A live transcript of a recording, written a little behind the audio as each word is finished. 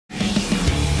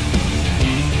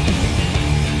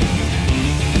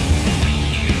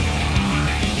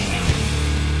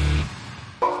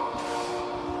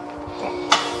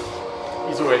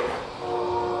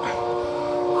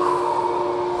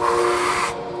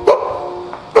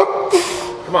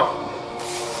Come on.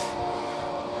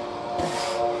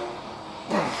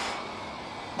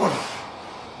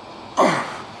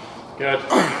 Good.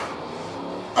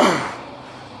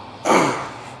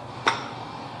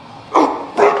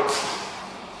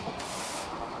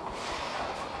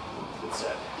 Good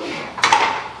set.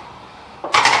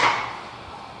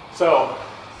 So,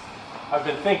 I've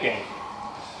been thinking,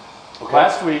 okay.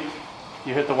 Last week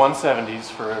you hit the 170s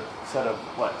for a set of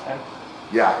what, 10?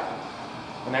 Yeah.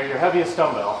 And they're your heaviest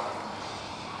dumbbell.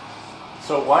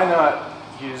 So why not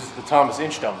use the Thomas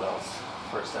inch dumbbells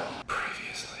for a set?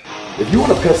 If you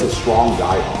want to piss a strong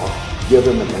guy off, give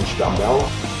him an inch dumbbell.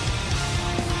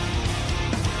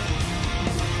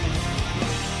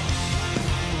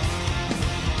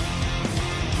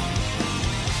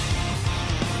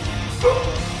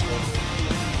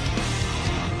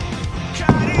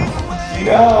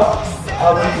 Yeah,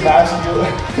 how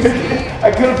masculine.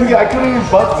 I couldn't even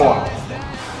budge one.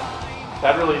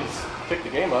 That really kicked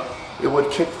the game up. It would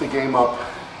kick the game up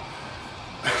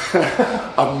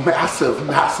a massive,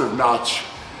 massive notch.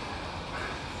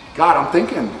 God, I'm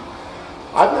thinking,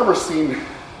 I've never seen,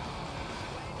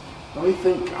 let me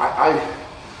think,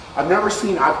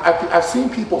 I've seen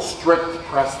people strict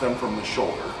press them from the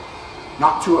shoulder.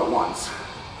 Not two at once,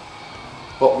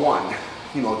 but one,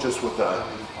 you know, just with a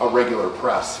regular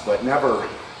press, but never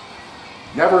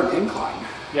an incline.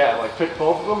 Yeah, like pick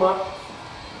both of them up,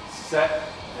 set,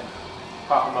 and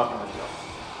pop them up in the jump.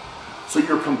 So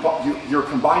you're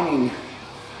combining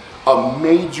a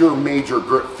major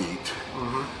grip feat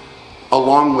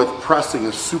along with pressing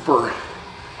a super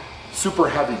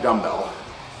heavy dumbbell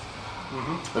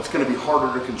that's going to be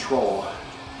harder to control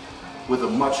with a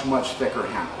much thicker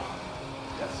handle.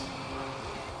 Yes.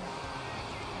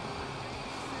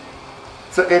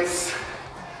 So it's,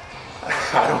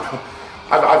 I don't know.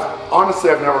 Honestly,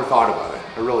 I've never thought about it.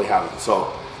 I really haven't.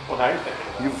 So, well, now you're thinking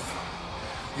about it.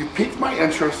 You've piqued my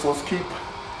interest. Let's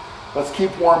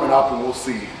keep warming up, and we'll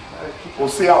see. We'll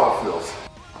see how it feels.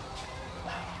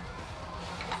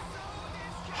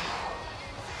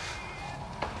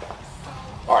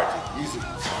 All right, easy.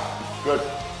 Good.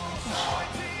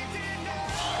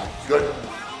 Good.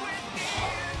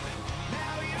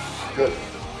 Good.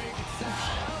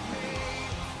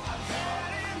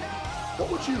 What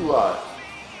would you,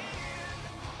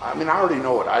 I mean, I already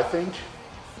know what I think,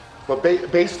 but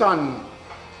based on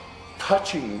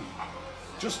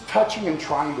just touching and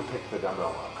trying to pick the dumbbell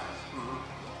up,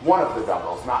 one of the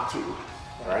dumbbells, not two,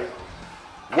 all right?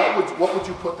 What would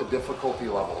you put the difficulty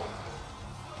level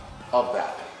of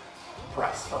that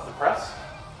press? Of the press?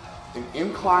 An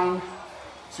incline,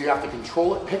 so you have to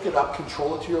control it, pick it up,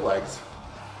 control it to your legs,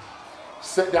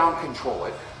 sit down, control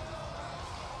it,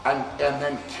 and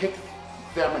then kick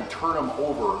them and turn them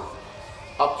over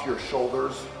up to your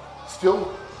shoulders,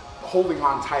 still holding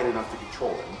on tight enough to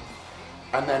control them,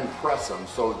 and then press them.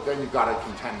 So then you've got to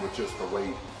contend with just the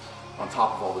weight on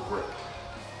top of all the grip.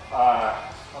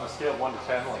 On a scale of 1 to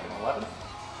 10, like an 11?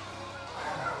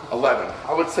 11.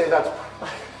 I would say that's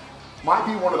might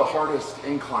be one of the hardest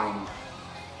incline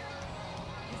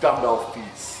dumbbell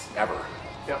feats ever.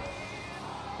 Yep.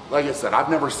 Like I said, I've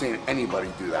never seen anybody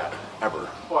do that, ever.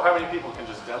 Well, how many people can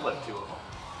just deadlift 2 of them?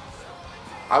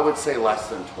 I would say less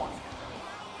than 20.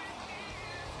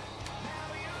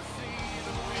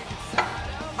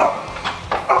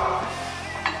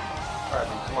 Alright,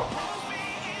 come on.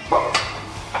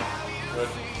 Good.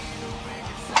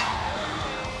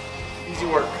 Easy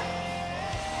work.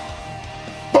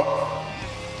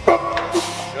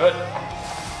 Good.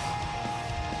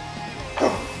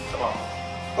 Come on.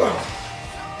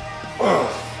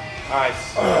 Nice.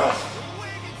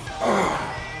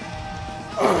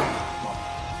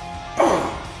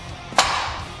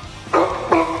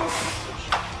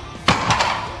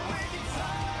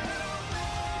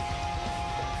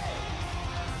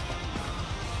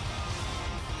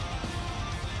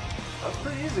 That's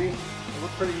pretty easy. It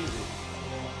looked pretty easy.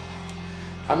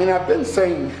 I mean, I've been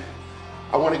saying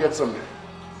I want to get some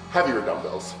heavier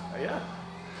dumbbells. Yeah.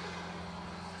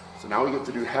 So now we get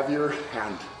to do heavier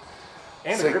and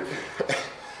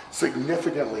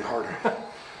significantly harder.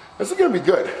 This is going to be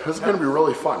good. This is going to be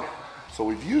really fun. So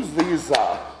we've used these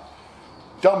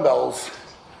dumbbells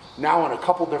now in a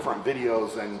couple different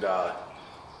videos, and I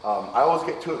always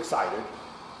get too excited.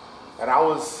 And I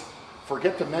always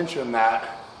forget to mention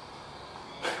that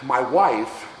my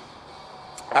wife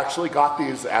actually got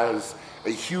these as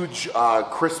a huge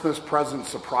Christmas present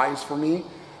surprise for me.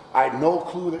 I had no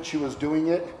clue that she was doing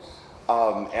it.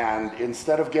 And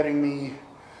instead of getting me,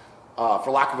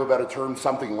 for lack of a better term,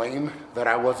 something lame that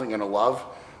I wasn't gonna love,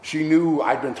 She knew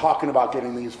I'd been talking about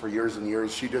getting these for years and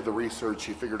years. She did the research.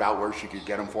 She figured out where she could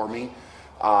get them for me.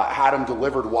 Had them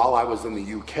delivered while I was in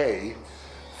the UK.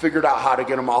 Figured out how to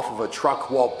get them off of a truck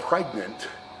while pregnant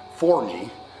for me.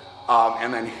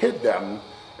 And then hid them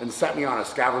and sent me on a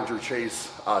scavenger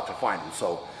chase to find them.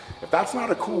 So if that's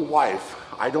not a cool wife,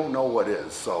 I don't know what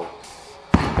is. So.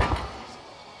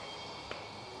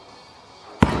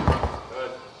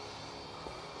 Good.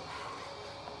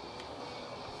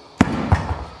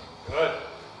 Good.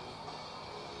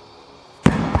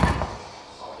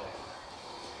 All day.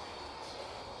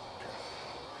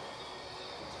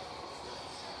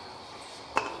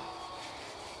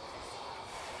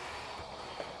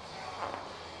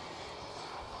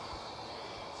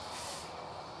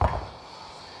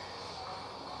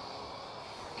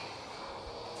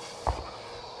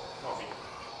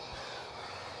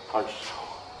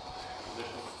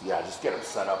 Yeah, just get them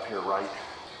set up here right.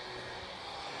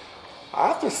 I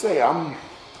have to say, I'm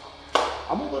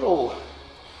a little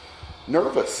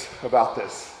nervous about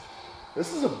this.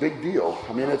 This is a big deal.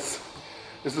 I mean, this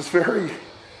is a very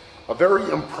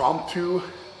impromptu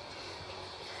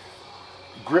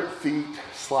grip feat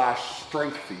 /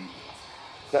 strength feat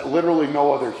that literally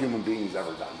no other human being's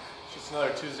ever done. Just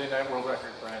another Tuesday night world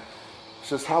record, Brian. It's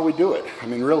just how we do it. I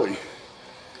mean, really.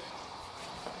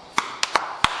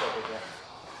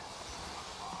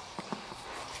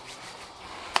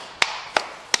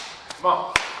 Come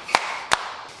on.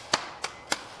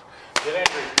 Get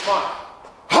angry. Come on.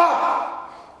 Ha!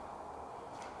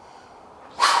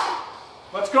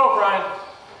 Let's go, Brian.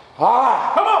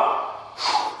 Ah! Come on.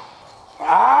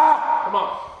 Ah! Come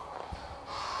on.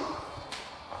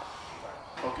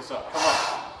 Focus up. Come on.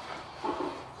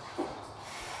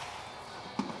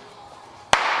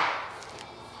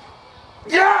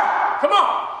 Yeah! Come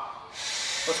on.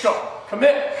 Let's go.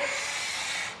 Commit.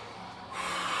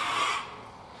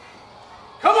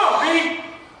 Come on, B.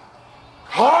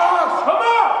 Ha! Come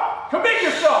on. Commit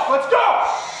yourself. Let's go.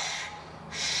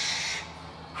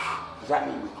 Does that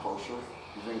need me closer,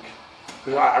 you think?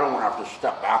 Because I don't want to have to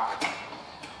step back.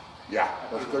 Yeah,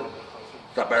 that's good.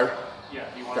 Is that better? Yeah.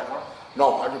 Do you want it more?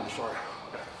 No, I didn't, sorry.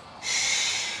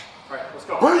 All right. Let's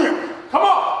go. Bring it! Come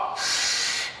on.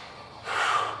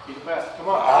 Be the best. Come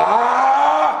on.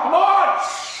 Ah! Come on.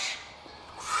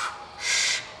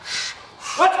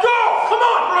 Let's go. Come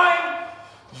on, Brian.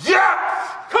 Yes!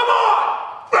 Come on.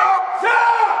 Ah!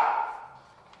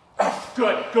 Yeah.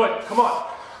 Good. Good. Come on.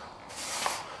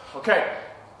 Okay.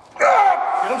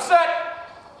 Ah! Get him set.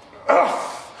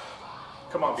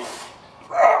 Come on, B.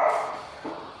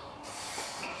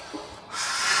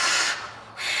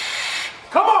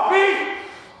 Come on, B.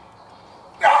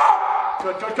 Ah!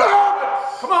 Good, good, good, good.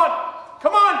 Come on.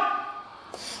 Come on.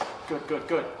 Good, good,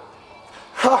 good.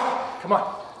 Come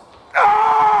on.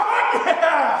 Ah!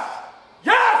 Yeah.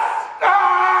 Yes.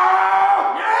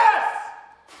 Ah! Yes.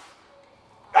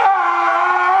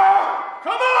 Ah!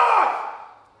 Come on.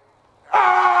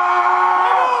 Ah!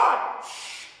 Come on.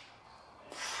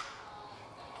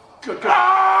 Good, good.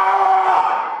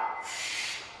 Ah!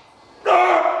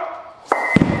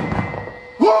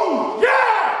 Whoa!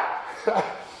 Yeah.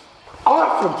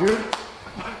 Awesome, dude.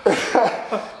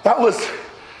 That was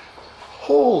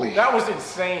holy. That was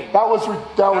insane. That was so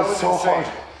insane. hard.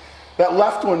 That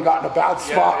left one got in a bad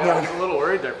spot, Yeah, I man. was a little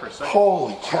worried there for a second.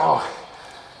 Holy cow.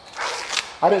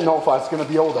 I didn't know if I was gonna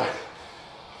be able to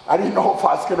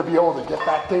get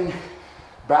that thing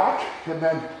back. And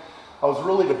then I was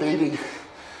really debating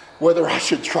whether I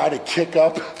should try to kick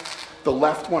up the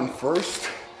left one first.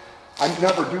 I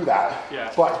never do that.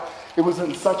 Yeah. But it was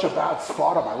in such a bad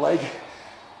spot on my leg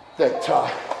that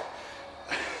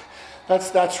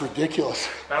that's ridiculous.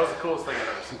 That was the coolest thing I've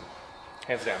ever seen.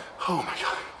 Hands down. Oh my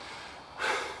God.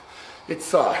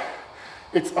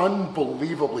 It's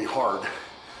unbelievably hard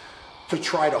to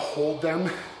try to hold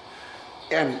them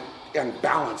and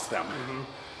balance them. Mm-hmm.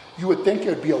 You would think it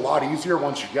would be a lot easier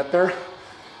once you get there,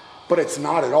 but it's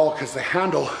not at all, because the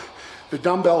handle, the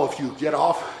dumbbell, if you get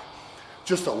off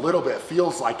just a little bit,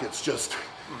 feels like it's just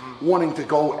wanting to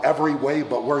go every way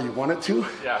but where you want it to.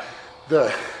 Yeah.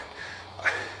 That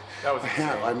was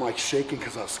insane. I'm like shaking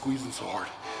because I was squeezing so hard.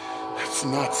 It's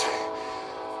nuts.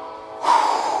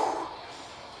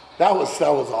 That was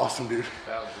awesome, dude.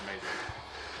 That was amazing.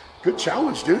 Good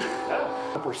challenge, dude. Yeah.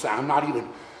 100%. I'm not even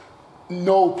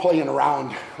playing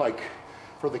around like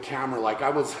for the camera. Like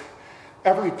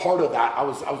every part of that, I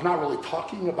was not really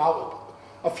talking about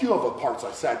a few of the parts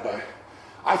I said, but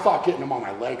I thought getting them on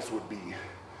my legs would be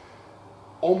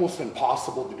almost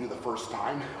impossible to do the first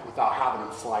time without having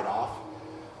them slide off,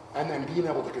 and then being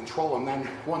able to control them. Then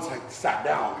once I sat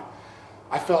down,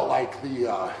 I felt like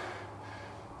the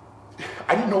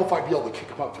I didn't know if I'd be able to kick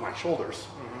him up to my shoulders.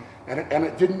 And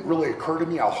it didn't really occur to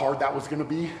me how hard that was gonna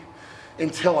be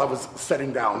until I was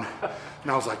sitting down.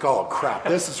 And I was like, oh crap,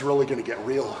 this is really gonna get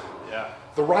real. Yeah.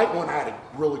 The right one I had a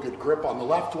really good grip on. The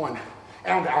left one,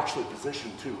 and actually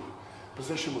position too.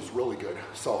 Position was really good.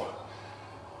 So,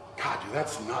 God, dude,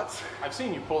 that's nuts. I've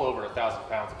seen you pull over 1,000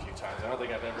 pounds a few times. I don't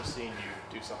think I've ever seen you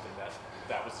do something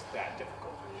that was that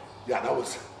difficult for you. Yeah, that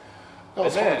was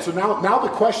then, hard. So now the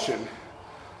question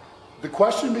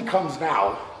becomes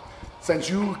now, since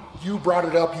you brought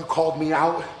it up, you called me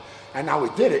out, and now we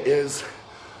did it, is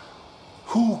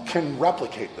who can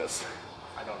replicate this?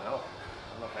 I don't know.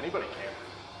 I don't know if anybody can.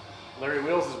 Larry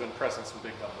Wheels has been pressing some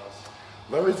big dumbbells.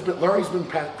 Larry's been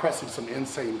pressing some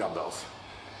insane dumbbells,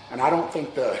 and I don't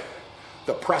think the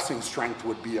pressing strength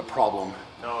would be a problem.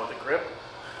 No, the grip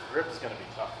is going to be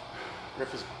tough.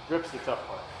 Grip's the tough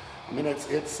part. I mean, I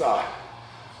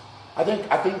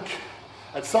think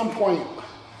at some point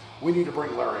we need to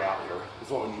bring Larry out here. Is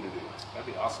what we need to do.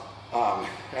 That'd be awesome.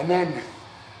 And then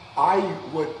I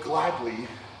would gladly.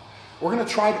 We're going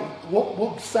to try to.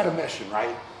 We'll set a mission,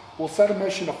 right? We'll set a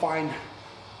mission to find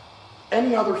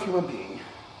any other human being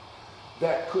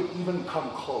that could even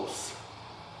come close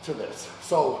to this.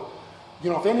 So,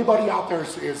 if anybody out there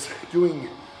is doing,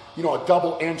 a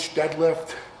double inch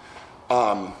deadlift,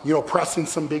 pressing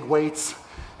some big weights,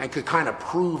 and could kind of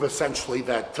prove essentially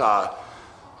that that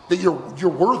you're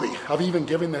worthy of even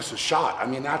giving this a shot. I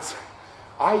mean,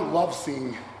 I love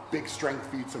seeing big strength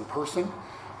feats in person,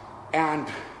 and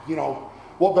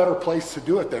what better place to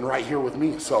do it than right here with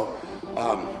me? So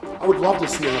I would love to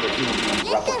see another human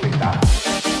being replicate that.